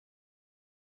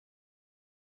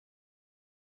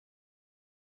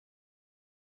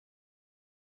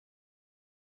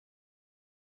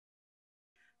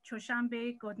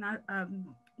Chorshanbe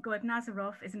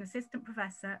Goibnazarov is an assistant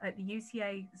professor at the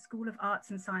UCA School of Arts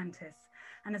and Sciences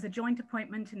and has a joint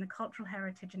appointment in the Cultural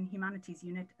Heritage and Humanities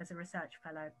Unit as a research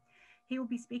fellow. He will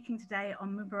be speaking today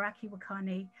on Mubārak-i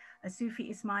Wakhānī, a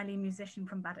Sufi-Ismaili musician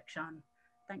from Badakhshan.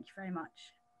 Thank you very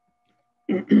much.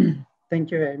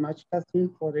 Thank you very much, Kathy,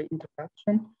 for the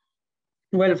introduction.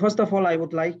 Well, first of all, I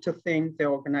would like to thank the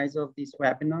organizer of this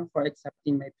webinar for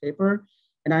accepting my paper.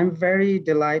 And I'm very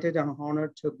delighted and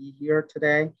honored to be here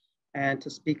today and to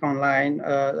speak online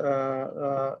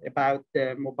about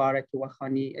Mubārak-i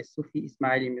Wakhānī, a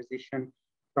Sufi-Ismaili musician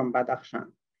from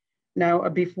Badakhshan. Now,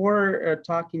 before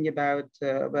talking about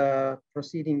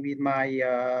proceeding with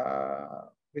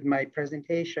my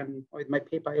presentation, with my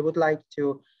paper, I would like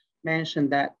to mention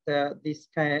that this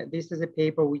is a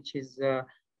paper which is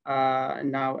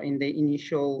now in the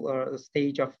initial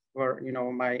stage of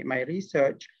my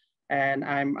research. And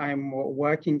I'm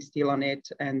working still on it,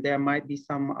 and there might be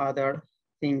some other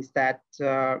things that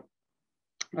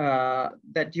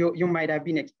that you might have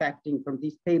been expecting from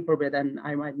this paper, but then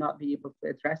I might not be able to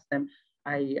address them.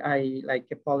 I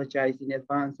apologize in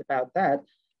advance about that.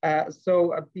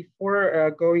 So before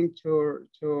going to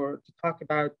talk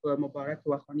about Mubārak-i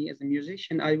Wakhānī as a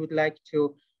musician, I would like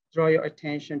to draw your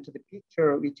attention to the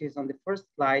picture, which is on the first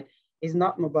slide. Is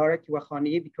not Mubārak-i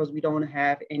Wakhānī because we don't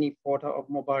have any photo of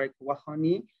Mubārak-i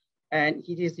Wakhānī. And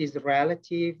it is his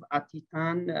relative,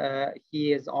 Atitan.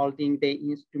 He is holding the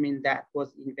instrument that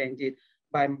was invented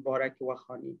by Mubārak-i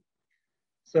Wakhānī.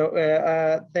 So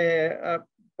the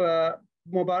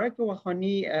Mubārak-i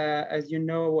Wakhānī, as you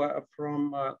know,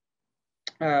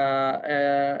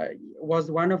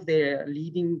 was one of the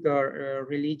leading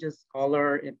religious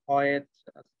scholar, a poet,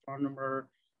 astronomer.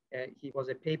 He was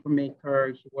a paper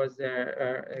maker. He was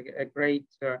a great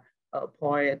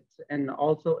poet and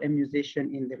also a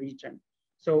musician in the region.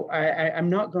 So I'm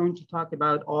not going to talk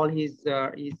about all his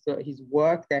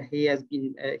work that he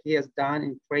has done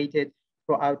and created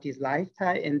throughout his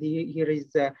lifetime. And here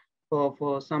is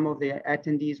for some of the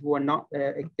attendees who are not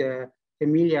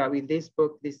familiar with this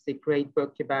book. This is a great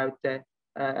book about the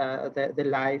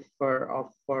life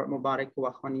of Mubārak-i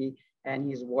Wakhānī and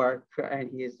his work and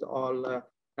his all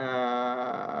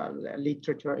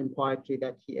literature and poetry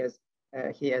that he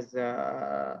has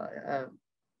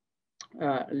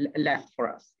left for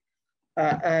us.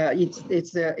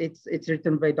 It's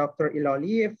written by Dr.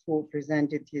 Ilaliev, who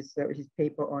presented his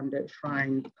paper on the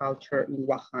shrine culture in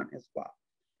Wakhan as well.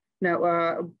 Now,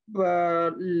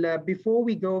 before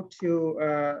we go to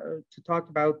talk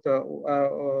about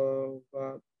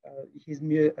his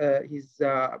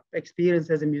experience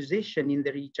as a musician in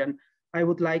the region, I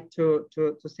would like to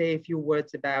say a few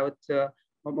words about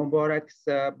Mubārak's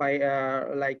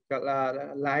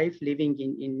life living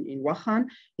in Wakhan.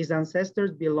 His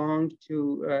ancestors belonged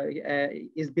to,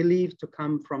 is believed to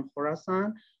come from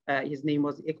Khurāsān. His name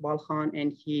was Iqbal Khan,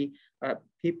 and he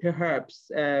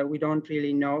perhaps we don't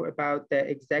really know about the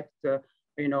exact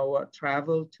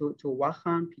travel to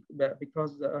Wakhan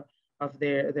because of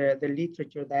the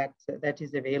literature that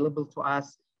is available to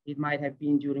us. It might have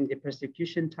been during the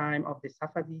persecution time of the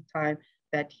Safavid time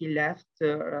that he left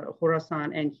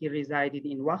Khurāsān and he resided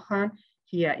in Wakhan,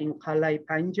 here in Qalai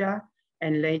Panja.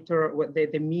 And later,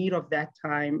 the Mir of that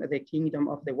time, the kingdom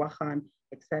of the Wakhan,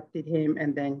 accepted him.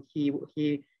 And then he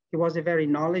was a very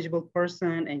knowledgeable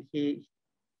person, and he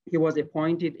was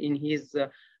appointed in his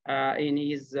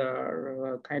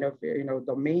kind of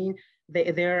domain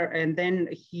there. And then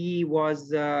he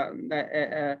was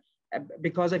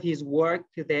because of his work,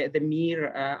 the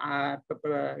Mir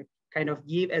kind of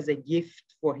give as a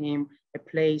gift for him a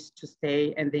place to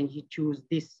stay, and then he chose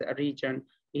this region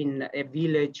in a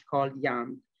village called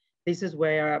Yam. This is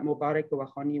where Mubārak-i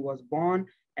Wakhānī was born,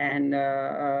 and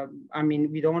I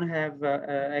mean, we don't have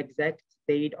an exact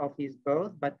date of his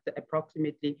birth, but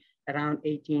approximately around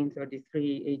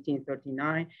 1833,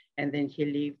 1839, and then he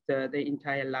lived the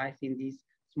entire life in this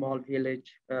small village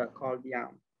called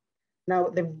Yam. Now,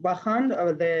 the Wakhan,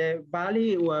 the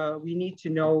valley, we need to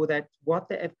know that what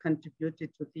they have contributed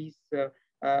to this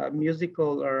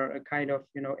musical or kind of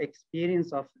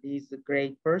experience of this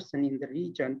great person in the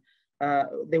region.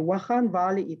 The Wakhan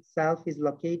Valley itself is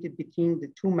located between the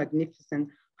two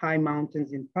magnificent high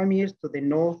mountains in Pamir to the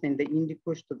north and the Hindu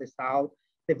Kush to the south.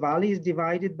 The valley is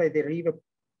divided by the river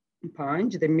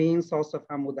Panj, the main source of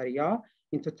Hamudarya,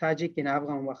 into Tajik and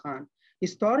Afghan Wakhan.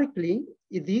 Historically,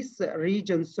 this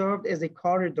region served as a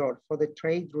corridor for the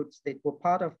trade routes that were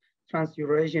part of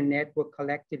Trans-Eurasian network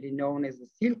collectively known as the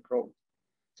Silk Road.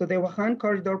 So the Wakhan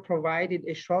corridor provided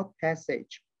a short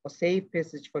passage or safe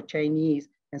passage for Chinese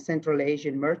and Central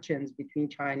Asian merchants between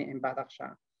China and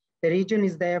Badakhshan. The region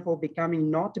is therefore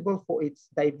becoming notable for its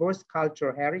diverse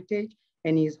cultural heritage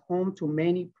and is home to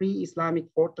many pre-Islamic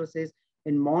fortresses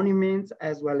and monuments,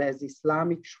 as well as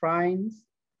Islamic shrines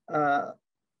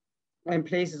and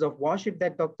places of worship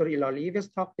that Dr. Ilolives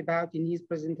talked about in his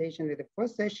presentation in the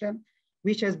first session,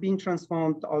 which has been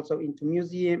transformed also into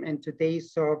museum and today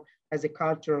serve as a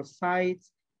cultural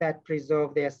sites that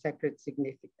preserve their sacred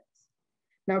significance.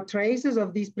 Now, traces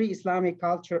of this pre-Islamic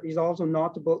culture is also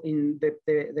notable in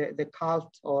the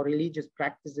cult or religious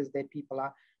practices that people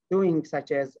are doing,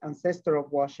 such as ancestor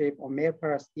worship or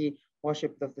Mer-Parasti,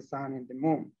 worship of the sun and the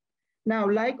moon. Now,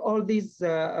 like all these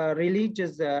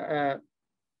religious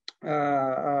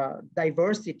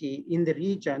diversity in the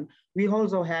region, we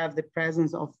also have the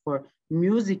presence of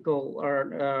musical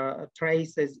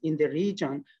traces in the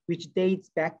region, which dates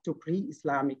back to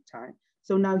pre-Islamic time.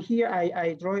 So now here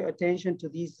I draw your attention to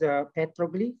this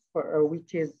petroglyph,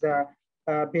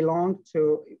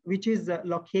 which is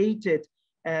located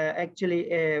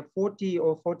actually 40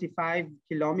 or 45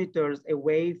 kilometers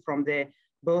away from the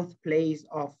birthplace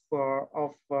of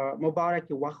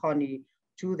Mubārak-i Wakhānī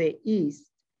to the east.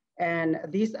 And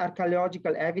this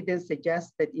archaeological evidence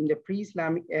suggests that in the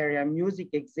pre-Islamic area, music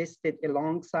existed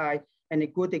alongside, and a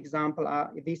good example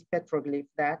are these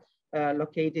petroglyphs that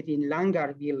located in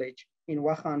Langar village in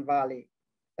Wakhan Valley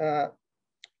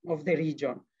of the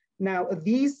region. Now,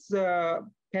 this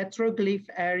petroglyph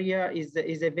area is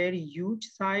a very huge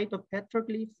site of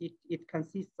petroglyphs. It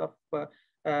consists of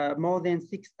more than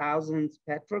 6,000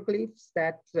 petroglyphs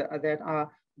that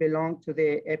belong to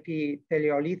the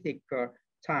Epi-Paleolithic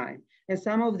time. And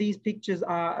some of these pictures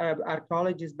are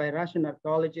archaeologists, by Russian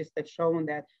archaeologists, have shown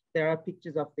that there are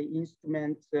pictures of the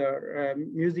instrument,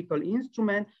 musical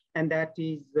instrument, and that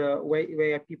is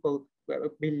where people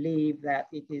believe that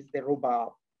it is the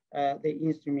rubab, the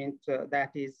instrument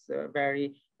that is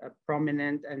very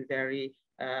prominent and very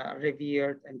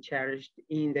revered and cherished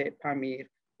in the Pamir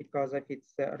because of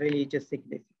its religious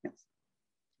significance.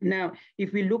 Now,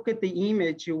 if we look at the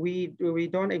image, we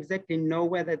don't exactly know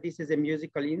whether this is a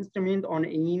musical instrument or an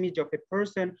image of a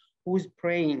person who's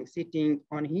praying, sitting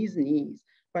on his knees.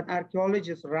 But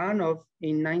archaeologist Ranov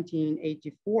in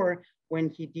 1984, when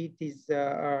he did his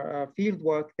field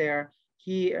work there,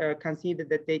 he considered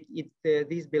that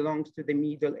this belongs to the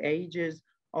Middle Ages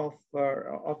of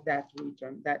that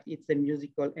region, that it's a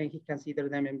musical, and he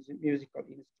considered them a musical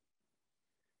instrument.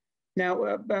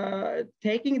 Now,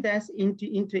 taking this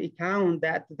into account,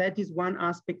 that is one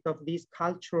aspect of this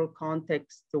cultural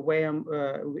context where,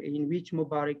 in which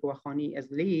Mubārak-i Wakhānī has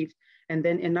lived. And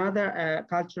then another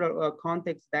cultural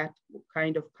context that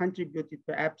kind of contributed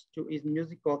perhaps to his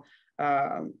musical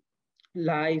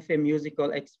life and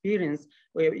musical experience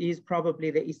is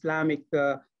probably the Islamic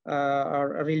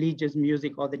religious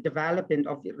music, or the development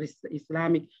of the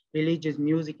Islamic religious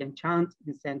music and chant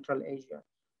in Central Asia.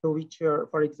 So which,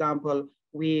 for example,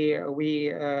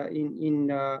 in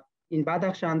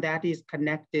Badakhshan, that is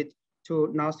connected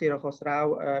to Nasir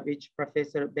Khosrau, which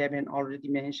Professor Beben already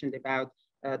mentioned about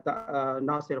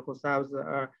Nasir Khosrau's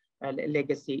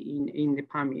legacy in the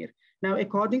Pamir. Now,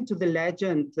 according to the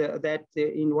legend that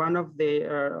in one of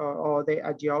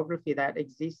the geography that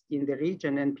exists in the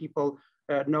region, and people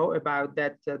know about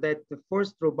that the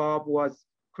first rubab was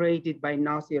created by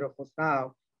Nasir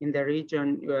Khosrau in the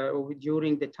region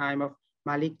during the time of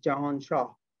Malik Jahan Shah,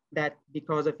 that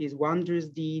because of his wondrous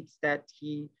deeds that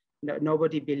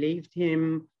nobody believed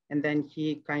him, and then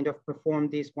he kind of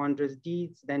performed these wondrous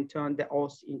deeds, then turned the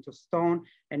horse into stone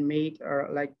and made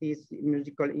like this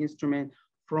musical instrument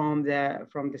from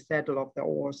the saddle of the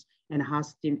horse, and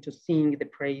asked him to sing the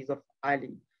praise of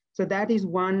Ali. So that is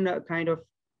one kind of,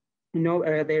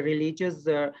 the religious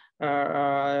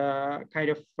kind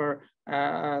of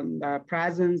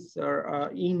presence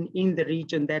in the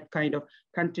region that kind of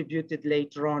contributed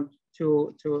later on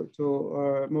to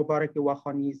Mubārak-i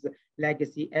Wakhānī's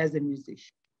legacy as a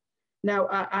musician. Now,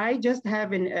 I just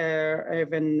have an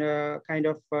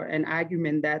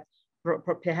argument that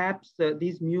perhaps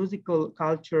these musical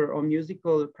culture or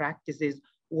musical practices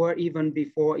were even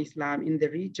before Islam in the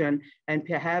region, and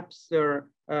perhaps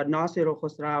Nasir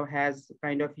Khosrau has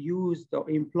kind of used or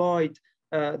employed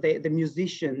the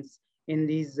musicians in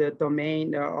this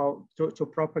domain to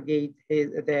propagate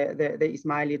the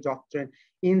Ismaili doctrine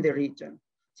in the region.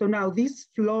 So now this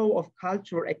flow of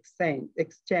cultural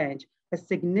exchange has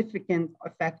significant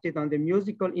effected on the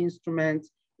musical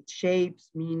instruments, its shapes,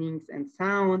 meanings, and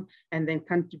sound, and then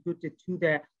contributed to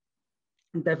the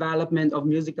development of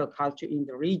musical culture in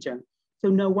the region. So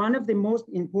now one of the most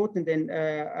important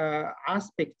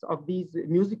aspects of these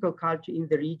musical culture in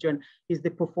the region is the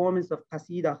performance of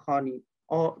Qasida Khani,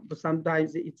 or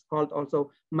sometimes it's called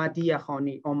also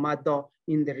Madiyah-Khani or Madda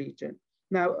in the region.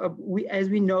 Now, as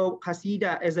we know,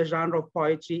 Qasida as a genre of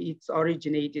poetry, it's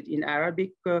originated in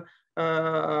Arabic, in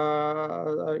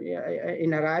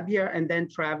Arabia, and then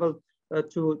traveled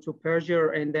to Persia,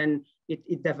 and then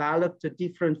it developed to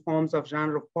different forms of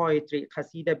genre of poetry.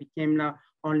 Qasida became now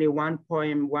only one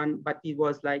poem, but it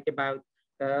was like about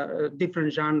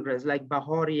different genres like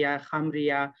Bahariya,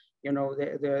 Khamriya, and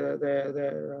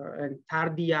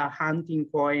Tardiya, hunting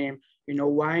poem,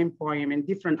 wine poem, and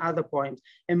different other poems.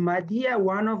 And Madiyah,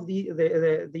 one of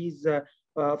these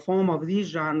form of these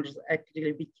genres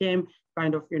actually became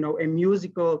kind of, a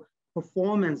musical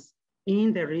performance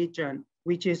in the region,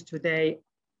 which is today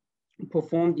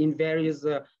performed in various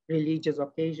religious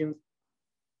occasions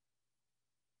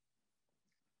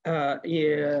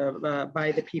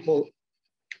by the people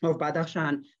of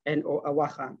Badakhshan and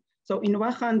Wakhan. So in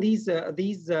Wakhan,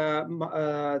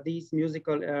 these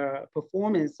musical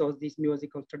performance, or this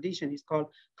musical tradition is called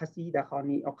Qasida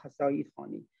Khani or Qasaid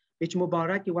Khani, which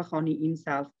Mubārak-i Wakhānī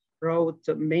himself wrote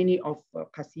many of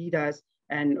qasidas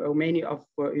and many of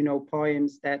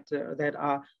poems that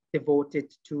are devoted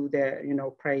to the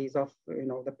praise of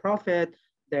the Prophet,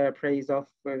 the praise of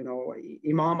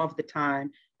Imam of the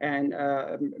time, and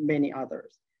many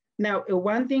others. Now,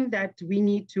 one thing that we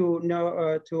need to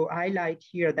know, to highlight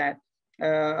here, that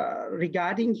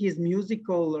regarding his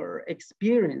musical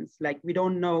experience, like we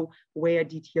don't know where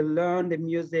did he learn the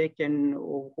music and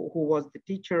who was the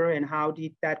teacher and how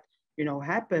did that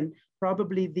happen.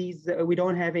 Probably we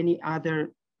don't have any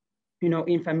other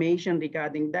information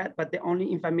regarding that, but the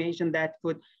only information that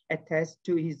could attest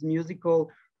to his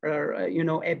musical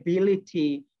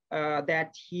ability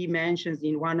that he mentions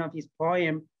in one of his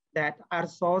poems, that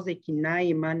ارساز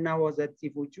کینه من نوازد زی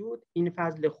وجود این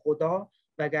فضل خدا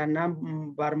وگرنه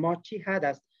بر ما چی حد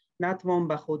است نتوان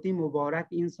به خودی مبارک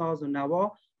این ساز و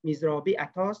نوا میزرابی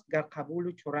عطاست گر قبول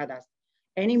و چرد است.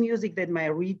 Any music that my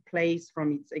reed plays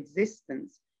from its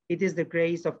existence, it is the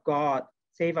grace of God,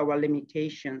 save our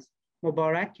limitations.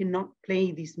 Mubarak cannot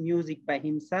play this music by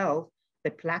himself.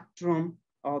 The plectrum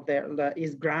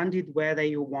is granted whether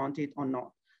you want it or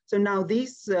not. So now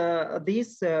this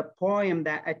poem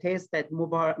that attests that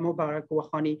Mubārak-i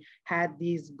Wakhānī had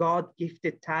this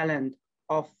God-gifted talent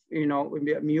of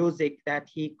music that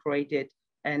he created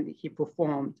and he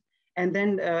performed. And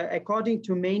then according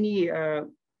to many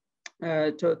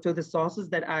to the sources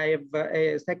that I have,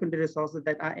 secondary sources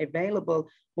that are available,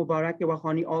 Mubārak-i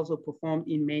Wakhānī also performed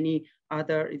in many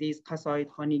other these Qasaid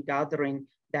Khani gathering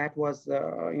that was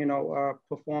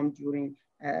performed during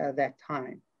that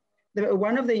time.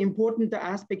 One of the important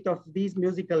aspects of this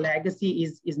musical legacy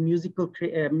is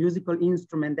musical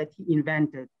instrument that he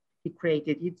invented, he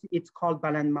created. It's called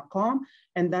baland maqam,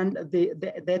 and then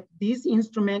this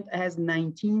instrument has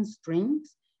 19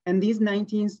 strings, and these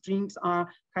 19 strings are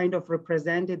kind of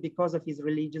represented because of his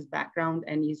religious background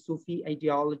and his Sufi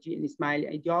ideology and Ismaili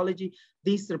ideology.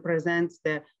 This represents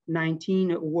the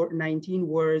 19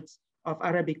 words of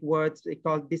Arabic words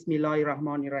called Bismillahir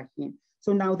Rahmanir Rahim.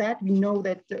 So now that we know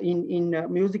that in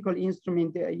musical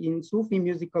instrument, in Sufi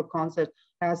musical concept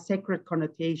has sacred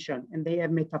connotation and they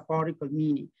have metaphorical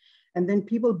meaning. And then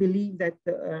people believe that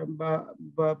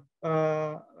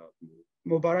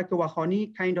Mubārak-i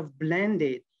Wakhānī kind of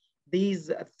blended these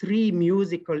three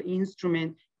musical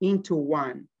instruments into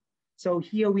one. So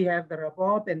here we have the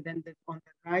rabab, and then on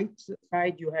the right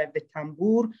side, you have the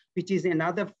tambour, which is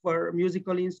another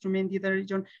musical instrument in the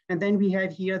region. And then we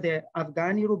have here the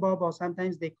Afghani rubab, or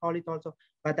sometimes they call it also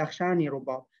Badakhshani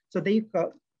rubab. So they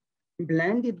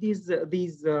blended these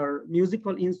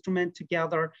musical instruments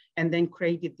together and then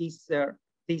created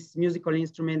this musical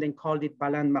instrument and called it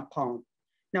baland maqam.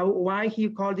 Now, why he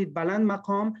called it baland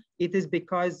maqam? It is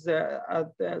because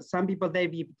some people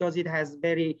because it has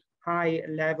very high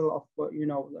level of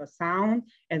sound,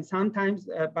 and sometimes,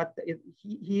 but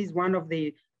he is one of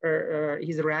the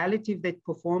his relative that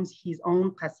performs his own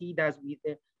qasidas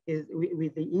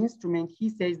with the instrument. He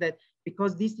says that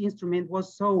because this instrument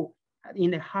was so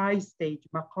in a high stage,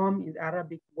 maqam is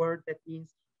Arabic word that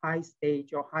means high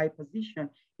stage or high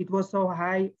position. It was so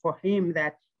high for him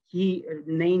that he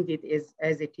named it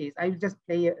as it is. I will just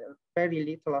play very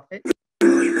little of it.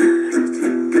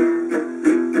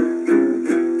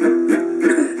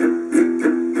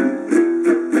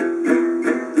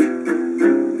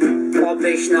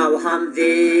 بشنو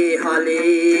حمدی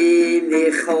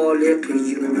حلیم خالق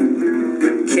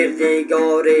جون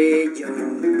کردگار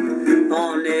جان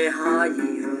آن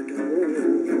حی و دو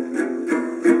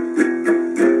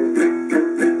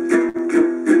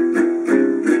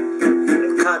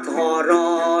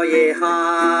قطعارای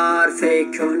حرف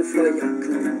کن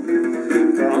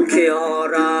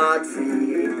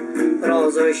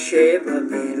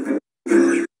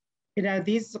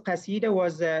This qasida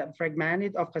was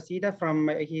fragmented of qasida from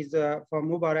his from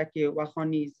Mubārak-i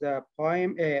Wakhānī's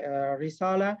poem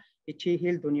Risala,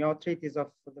 Ichihil Dunya, treatise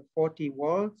of the 40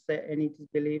 worlds, and it is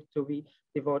believed to be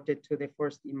devoted to the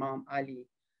first Imam Ali.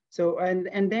 So,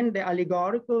 and then the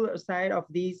allegorical side of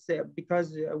these,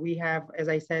 because we have, as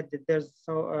I said, that there's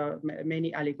so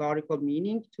many allegorical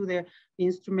meaning to the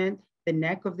instrument. The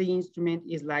neck of the instrument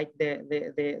is like the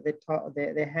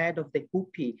head of the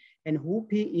hupi, and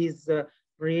hupi is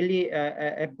really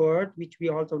a bird, which we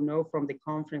also know from the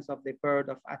conference of the bird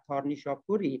of Attar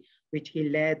Nishapuri, which he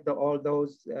led all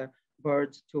those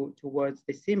birds towards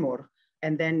the Simur.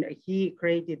 And then he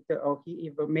created, or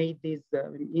he made this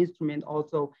instrument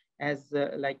also as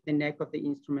like the neck of the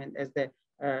instrument as the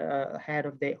head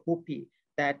of the hupi.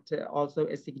 That also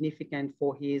is significant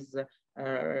for his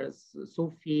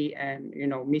Sufi and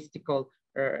mystical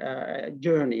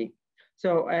journey.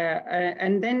 So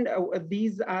and then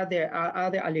these are the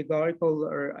other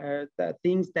allegorical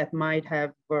things that might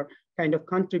have kind of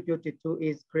contributed to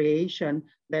his creation.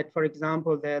 That, for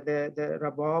example, the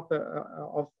Rabab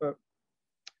of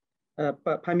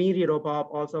Pamiri Rabab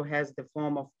also has the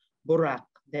form of Burak,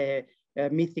 the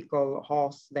mythical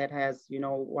horse that has,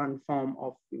 one form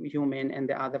of human and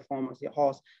the other form of the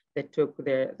horse that took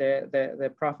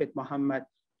the Prophet Muhammad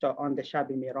on the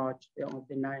Shabi Miraj of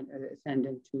the night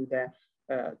ascending to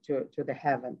the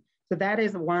heaven. So that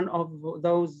is one of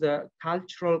those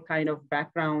cultural kind of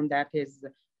background that is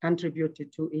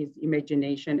contributed to his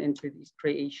imagination and to his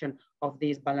creation of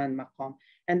this Baland Maqam.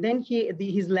 And then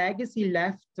his legacy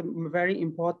left a very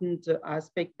important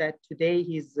aspect that today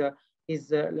his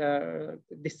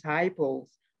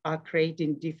disciples are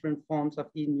creating different forms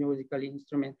of the musical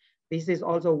instrument. This is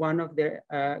also one of the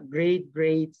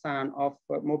great son of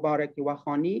Mubārak-i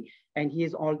Wakhānī, and he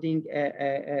is holding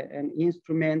an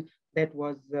instrument that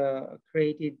was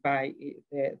created by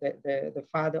the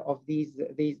father of these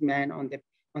men on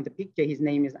the picture. His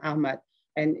name is Ahmad,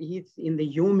 and he's in the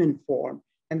human form.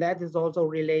 And that is also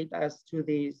relate us to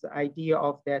this idea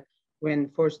of that when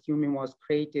first human was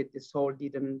created, the soul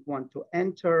didn't want to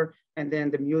enter, and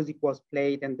then the music was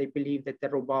played, and they believed that the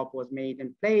rubab was made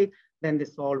and played, then the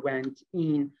soul went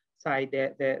inside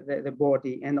the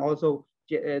body. And also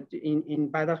in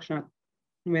Badakhshan,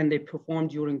 when they perform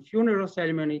during funeral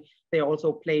ceremony, they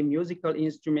also play musical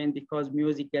instrument because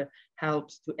music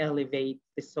helps to elevate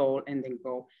the soul and then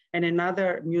go. And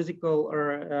another musical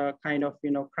or kind of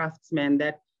craftsman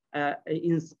that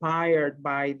inspired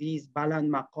by these Baland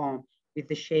Maqam with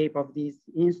the shape of this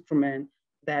instrument,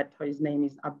 that his name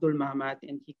is Abdul Mahmad,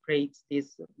 and he creates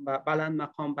this Baland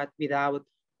Maqam, but without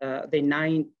the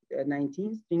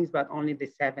 19 strings, but only the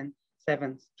seven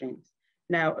strings.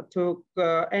 Now,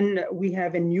 and we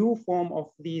have a new form of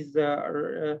these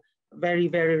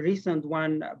very recent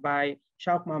one by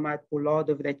Shah Muhammad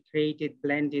Puladov that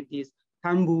blended this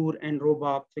tambour and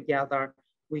rubab together,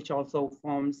 which also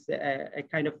forms a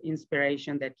kind of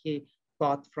inspiration that he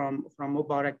got from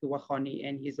Mubārak-i Wakhānī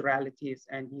and his relatives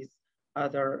and his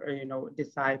other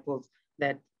disciples,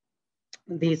 that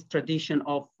this tradition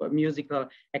of musical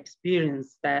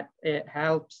experience that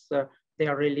helps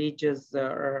their religious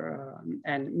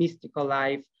and mystical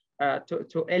life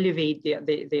to elevate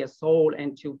their soul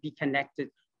and to be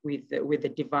connected with the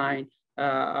divine,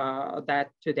 that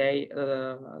today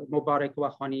Mubārak-i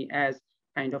Wakhānī has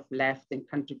kind of left and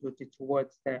contributed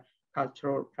towards the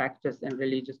cultural practice and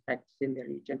religious practice in the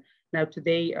region. Now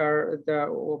today, the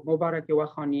Mubārak-i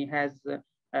Wakhānī has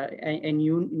a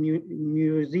new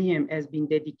museum has been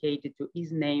dedicated to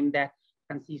his name that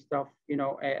consists of,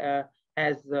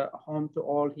 as home to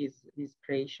all his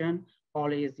creation,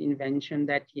 all his invention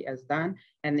that he has done.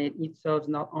 And it serves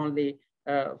not only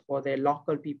for the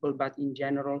local people, but in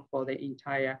general for the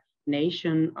entire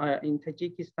nation in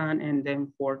Tajikistan, and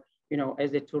then for,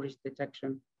 as a tourist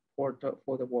attraction for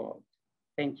the world.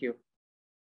 Thank you.